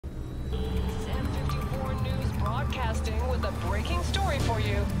Broadcasting with a breaking story for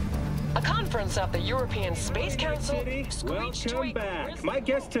you. A conference of the European Space Council screeched to Welcome back. My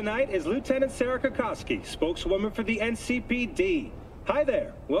guest tonight is Lieutenant Sarah Kokoski, spokeswoman for the NCPD. Hi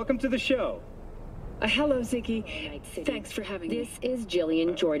there. Welcome to the show. Hello, Ziggy. Thanks for having me. This is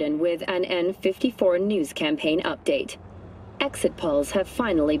Jillian Jordan with an N54 news campaign update. Exit polls have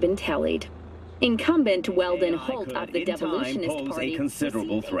finally been tallied. Incumbent Weldon Holt of the Devolutionist pose Party a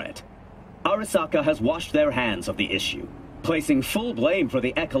considerable threat. Arasaka has washed their hands of the issue, placing full blame for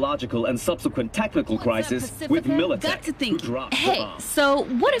the ecological and subsequent technical crisis with Militech, who dropped the bomb. So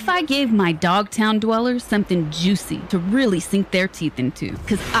what if I gave my Dogtown dwellers something juicy to really sink their teeth into?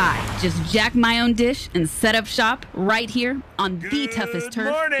 Because I just jacked my own dish and set up shop right here on the toughest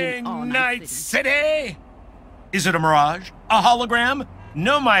turf in all Night City! Is it a mirage? A hologram?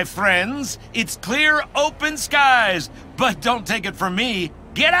 No, my friends, it's clear, open skies. But don't take it from me.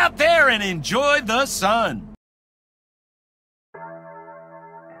 Get out there and enjoy the sun.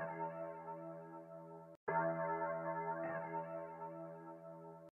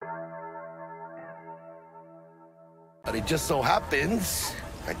 But it just so happens,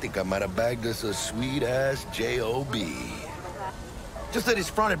 I think I might have bagged us a sweet-ass J.O.B. Just that he's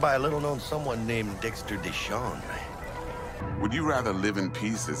fronted by a little-known someone named Dexter Deshawn. Would you rather live in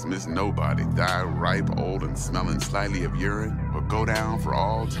peace as Miss Nobody, die ripe, old, and smelling slightly of urine, or go down for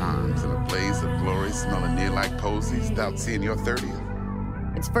all times in a blaze of glory, smelling near like posies, without seeing your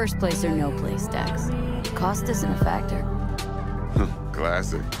 30th? It's first place or no place, Dex. Cost isn't a factor.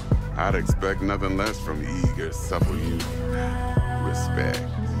 Classic. I'd expect nothing less from eager, supple youth. Respect.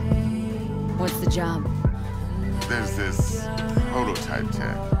 What's the job? There's this prototype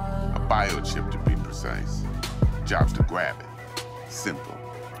tech, a biochip to be precise. Job's to grab it. Simple.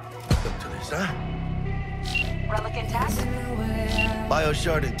 Up to this, huh? Relic intact?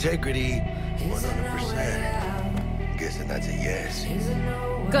 Bioshard integrity, 100%. Guessing that's a yes.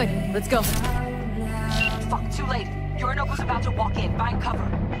 Good, let's go. Fuck, too late. Yorinobu's about to walk in. Find cover.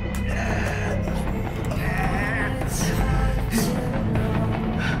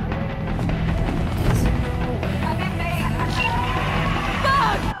 I've been made.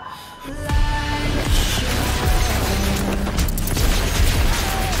 Fuck!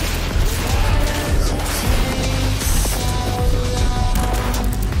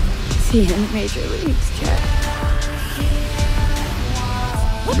 Seeing Major Leagues, Jack.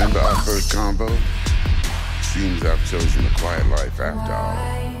 Remember our first combo? Seems I've chosen a quiet life after all.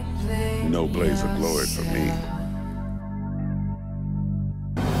 No blaze of glory for me.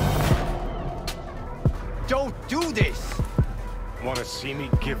 Don't do this! Want to see me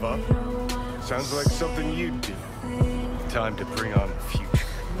give up? Sounds like something you'd do. Time to bring on the future.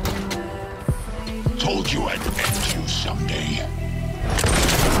 Told you I'd end you someday.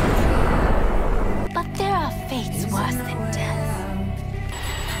 But there are fates worse than death.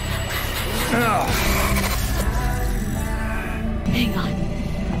 Hang on.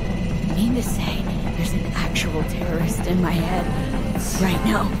 You mean to say there's an actual terrorist in my head right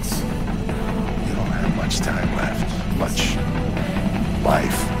now? You don't have much time left. Much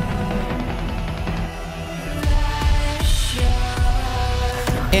life.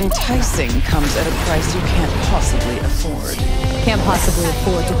 Enticing comes at a price you can't possibly afford. Can't possibly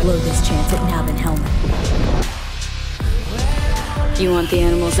afford to blow this chance at Nab and Helmet. You want the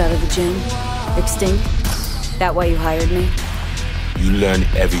animals out of the gym? Extinct? That why you hired me? You learn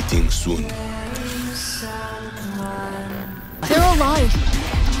everything soon. They're alive.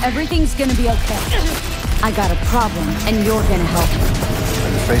 Everything's gonna be okay. I got a problem, and you're gonna help me.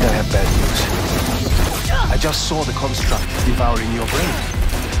 I'm afraid I have bad news. I just saw the construct devouring your brain.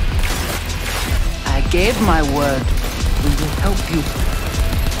 I gave my word. We will help you.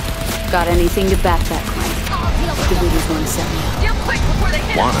 Got anything to back that claim? The leaders want to set me up. You're quick before they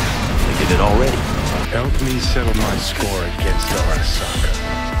hit. Wanna? They did it already. Help me settle my score against Arasaka.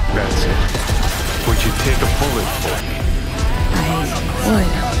 That's it. Would you take a bullet for me? I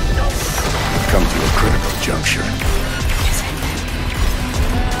would. Come to a critical juncture.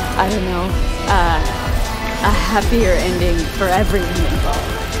 I don't know. A happier ending for everyone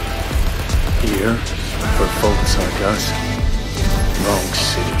involved. Here, for folks like us, wrong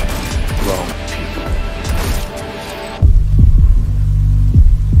city, wrong